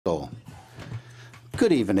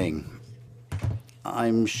Good evening.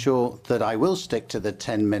 I'm sure that I will stick to the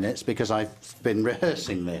 10 minutes because I've been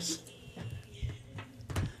rehearsing this.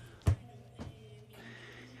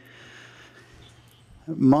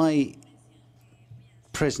 My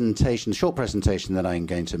presentation, short presentation that I'm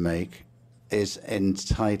going to make is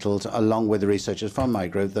entitled, along with the researchers from my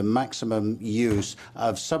group, the maximum use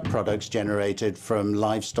of subproducts generated from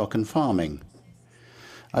livestock and farming.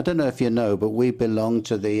 I don't know if you know, but we belong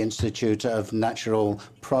to the Institute of Natural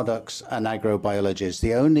Products and Agrobiology. It's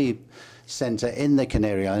the only center in the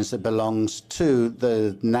Canary Islands that belongs to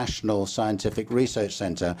the National Scientific Research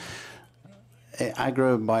Center.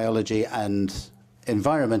 Agrobiology and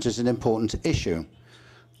environment is an important issue.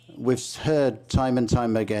 We've heard time and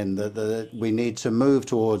time again that we need to move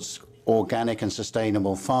towards organic and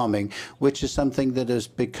sustainable farming, which is something that is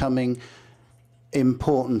becoming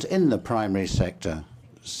important in the primary sector.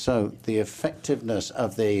 So the effectiveness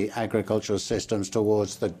of the agricultural systems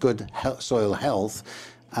towards the good soil health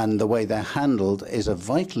and the way they're handled is of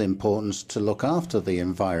vital importance to look after the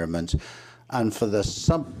environment and for the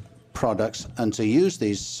subproducts and to use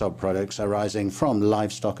these subproducts arising from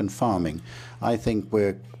livestock and farming. I think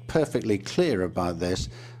we're perfectly clear about this.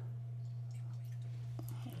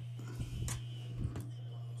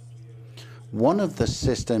 One of the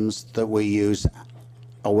systems that we use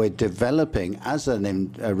or we're developing as a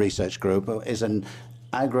research group is an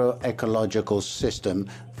agroecological system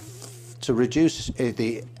to reduce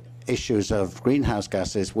the issues of greenhouse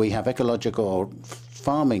gases. We have ecological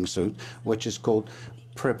farming suit, which is called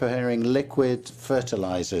preparing liquid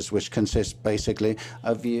fertilizers, which consists basically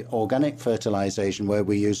of the organic fertilization, where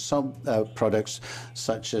we use some products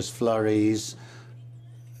such as flurries,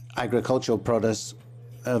 agricultural products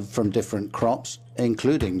from different crops,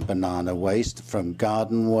 including banana waste from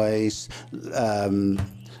garden waste,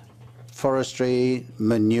 forestry,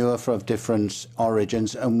 manure from different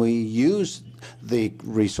origins, and we use the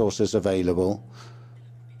resources available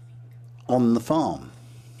on the farm.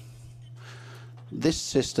 This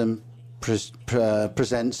system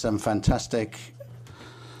presents some fantastic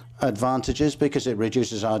advantages because it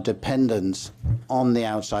reduces our dependence on the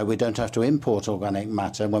outside. We don't have to import organic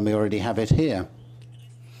matter when we already have it here.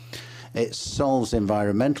 It solves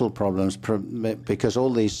environmental problems because all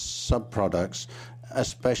these subproducts,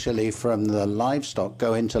 especially from the livestock,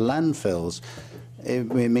 go into landfills.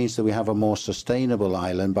 It means that we have a more sustainable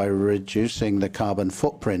island by reducing the carbon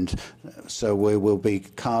footprint. So we will be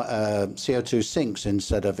CO2 sinks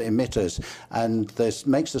instead of emitters. And this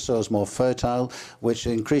makes the soils more fertile, which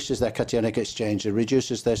increases their cationic exchange. It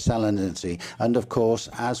reduces their salinity. And of course,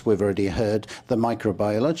 as we've already heard, the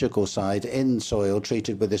microbiological side in soil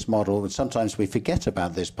treated with this model. And sometimes we forget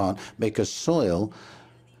about this part because soil,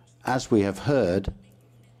 as we have heard,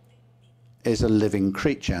 is a living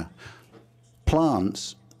creature.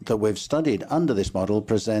 Plants that we've studied under this model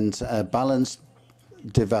present a balanced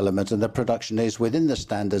development, and the production is within the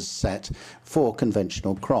standards set for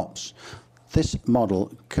conventional crops. This model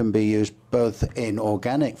can be used both in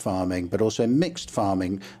organic farming but also in mixed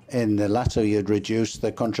farming. In the latter, you'd reduce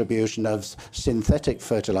the contribution of synthetic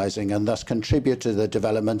fertilizing and thus contribute to the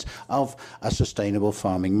development of a sustainable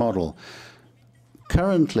farming model.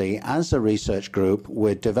 Currently, as a research group,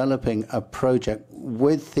 we're developing a project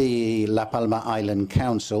with the La Palma Island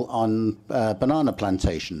Council on banana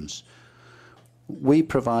plantations. We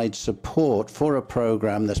provide support for a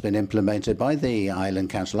program that's been implemented by the Island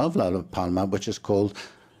Council of La Palma, which is called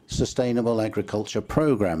Sustainable Agriculture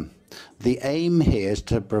Program. The aim here is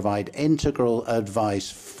to provide integral advice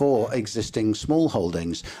for existing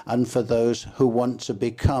smallholdings and for those who want to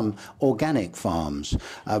become organic farms.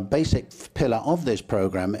 A basic pillar of this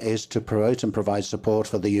program is to promote and provide support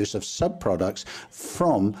for the use of subproducts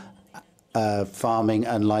from farming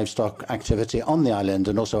and livestock activity on the island,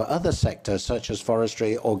 and also other sectors such as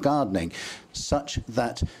forestry or gardening, such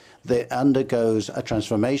that it undergoes a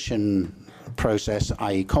transformation process,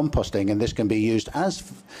 i.e. composting, and this can be used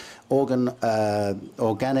as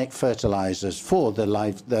organic fertilizers for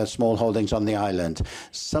the small holdings on the island.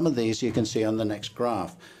 Some of these you can see on the next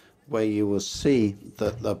graph, where you will see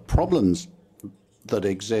that the problems that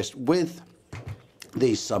exist with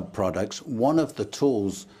these subproducts. One of the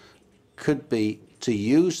tools could be to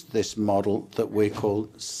use this model that we call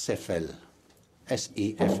SEFEL,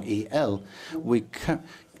 S-E-F-E-L.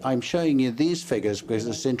 I'm showing you these figures because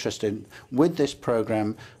it's interesting. With this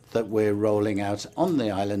program that we're rolling out on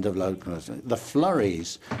the island of Locos, the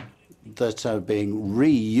flurries that are being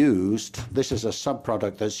reused, this is a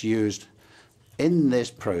subproduct that's used in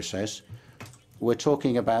this process. We're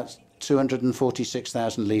talking about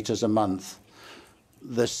 246,000 litres a month.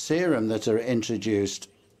 The serum that are introduced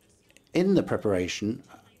in the preparation,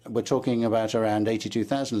 we're talking about around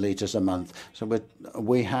 82,000 litres a month. So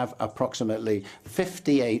we have approximately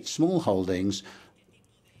 58 small holdings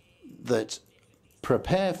that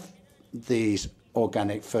prepare these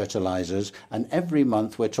organic fertilizers, and every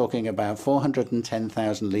month we're talking about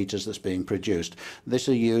 410,000 litres that's being produced. This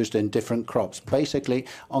is used in different crops, basically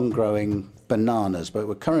on growing bananas,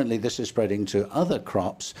 but currently this is spreading to other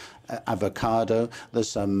crops, avocado, there's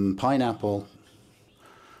some pineapple,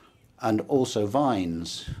 and also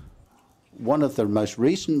vines. One of the most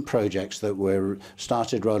recent projects that we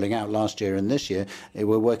started rolling out last year and this year,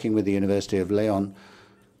 we're working with the University of León.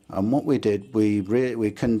 And what we did,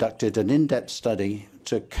 we conducted an in-depth study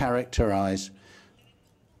to characterize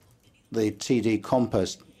the TD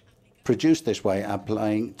compost produced this way,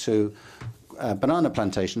 applying to banana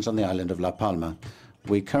plantations on the island of La Palma.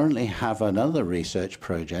 We currently have another research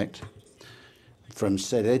project from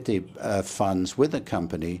Sereti funds with a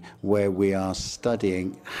company where we are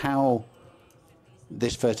studying how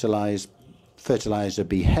this fertilizer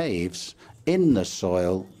behaves in the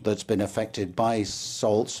soil that's been affected by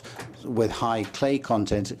salts with high clay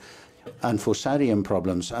content and fusarium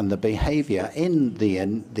problems, and the behavior in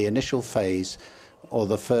the initial phase or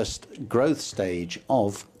the first growth stage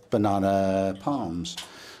of banana palms.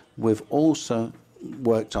 We've also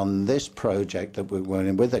worked on this project that we're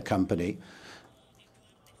working with a company.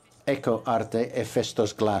 Eco Arte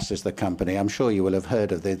Efestos Glass is the company. I'm sure you will have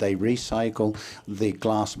heard of it. They recycle the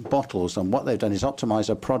glass bottles, and what they've done is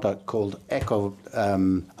optimize a product called Eco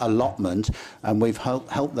Allotment, and we've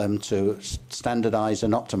helped them to standardize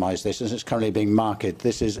and optimize this as it's currently being marketed.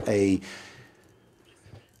 This is a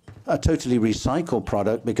totally recycled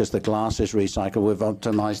product because the glass is recycled. We've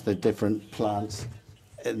optimized the different plants,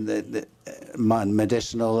 the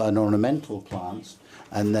medicinal and ornamental plants.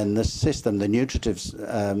 And then the system, the nutritive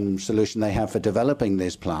solution they have for developing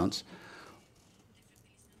these plants,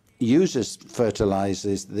 uses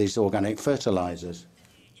these organic fertilizers.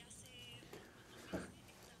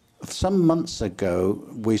 Some months ago,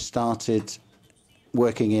 we started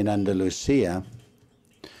working in Andalusia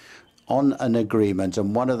on an agreement,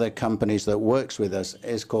 and one of the companies that works with us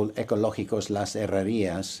is called Ecológicos Las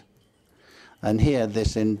Herrerías. And here,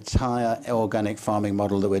 this entire organic farming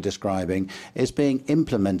model that we're describing is being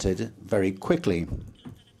implemented very quickly.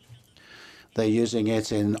 They're using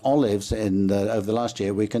it in olives over the last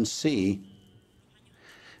year. We can see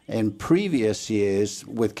in previous years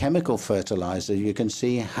with chemical fertilizer, you can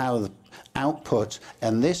see how the output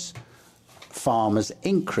and this farm has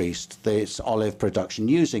increased this olive production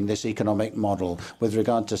using this economic model. With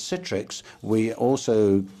regard to citrics, we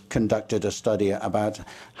also conducted a study about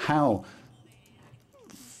how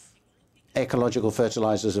ecological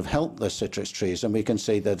fertilizers have helped the citrus trees, and we can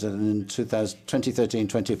see that in 2013,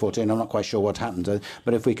 2014, I'm not quite sure what happened,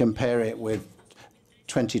 but if we compare it with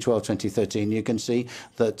 2012, 2013, you can see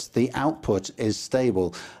that the output is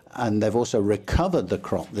stable, and they've also recovered the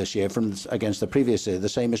crop this year against the previous year. The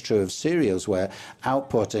same is true of cereals, where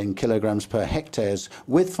output in kilograms per hectares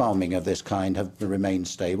with farming of this kind have remained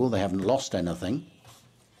stable. They haven't lost anything.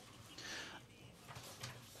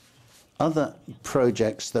 Other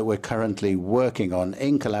projects that we're currently working on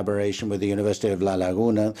in collaboration with the University of La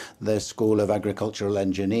Laguna, their School of Agricultural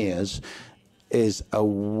Engineers, is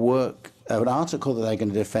an article that they're going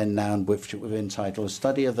to defend now, which we've entitled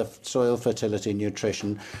Study of the Soil Fertility and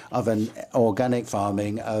Nutrition of an Organic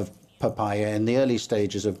Farming of Papaya in the Early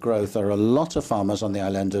Stages of Growth. There are a lot of farmers on the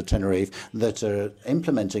island of Tenerife that are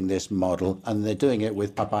implementing this model, and they're doing it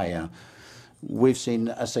with papaya. We've seen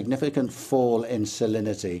a significant fall in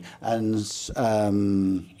salinity and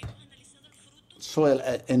soil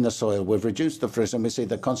in the soil. We've reduced the fruit, and we see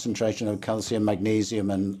the concentration of calcium,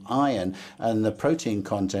 magnesium, and iron, and the protein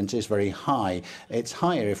content is very high. It's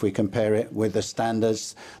higher if we compare it with the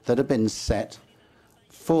standards that have been set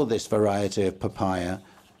for this variety of papaya.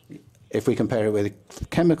 If we compare it with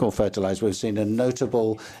chemical fertilizer, we've seen a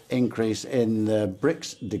notable increase in the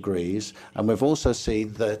Brix degrees, and we've also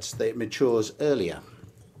seen that it matures earlier.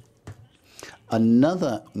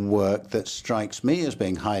 Another work that strikes me as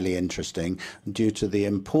being highly interesting due to the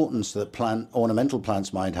importance that ornamental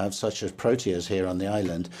plants might have, such as proteas here on the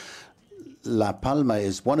island. La Palma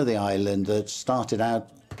is one of the islands that started out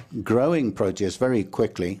growing proteas very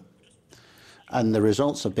quickly, and the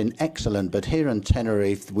results have been excellent. But here in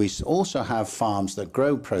Tenerife, we also have farms that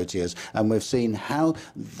grow proteas, and we've seen how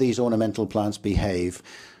these ornamental plants behave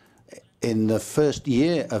in the first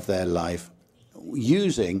year of their life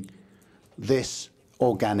using this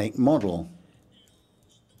organic model.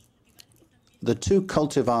 The two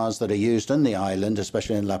cultivars that are used on the island,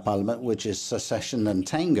 especially in La Palma, which is Secession and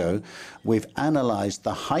Tango, we've analyzed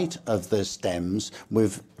the height of the stems,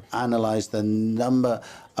 we've analyzed the number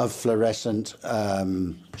of fluorescent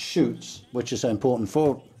shoots, which is important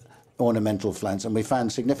for ornamental plants, and we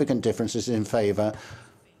found significant differences in favor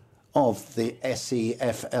of the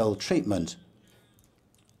SEFL treatment.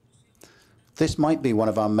 This might be one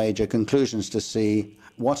of our major conclusions to see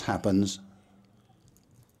what happens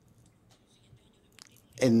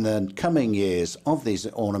in the coming years of these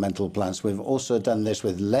ornamental plants. We've also done this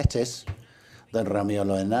with lettuce, the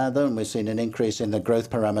Ramiolo Enado, and we've seen an increase in the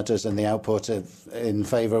growth parameters and the output in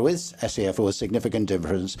favor with SEFL, a significant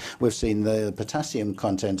difference. We've seen the potassium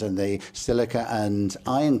content and the silica and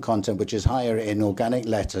iron content, which is higher in organic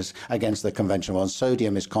lettuce against the conventional ones.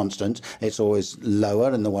 Sodium is constant. It's always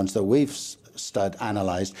lower in the ones that we've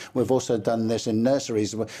analysed. We've also done this in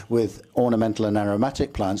nurseries with ornamental and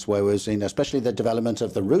aromatic plants, where we've seen especially the development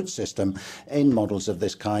of the root system in models of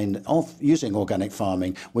this kind of using organic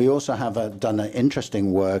farming. We also have done an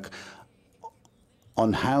interesting work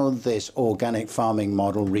on how this organic farming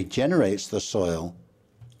model regenerates the soil,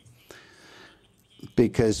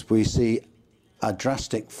 because we see a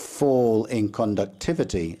drastic fall in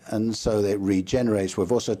conductivity, and so it regenerates.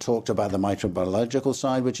 We've also talked about the microbiological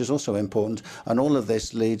side, which is also important, and all of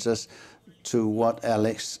this leads us to what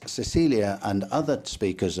Alex, Cecilia, and other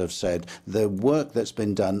speakers have said. The work that's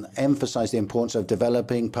been done emphasized the importance of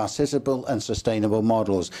developing participable and sustainable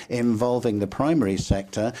models involving the primary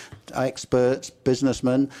sector, experts,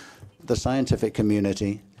 businessmen, the scientific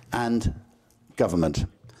community, and government.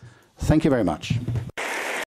 Thank you very much.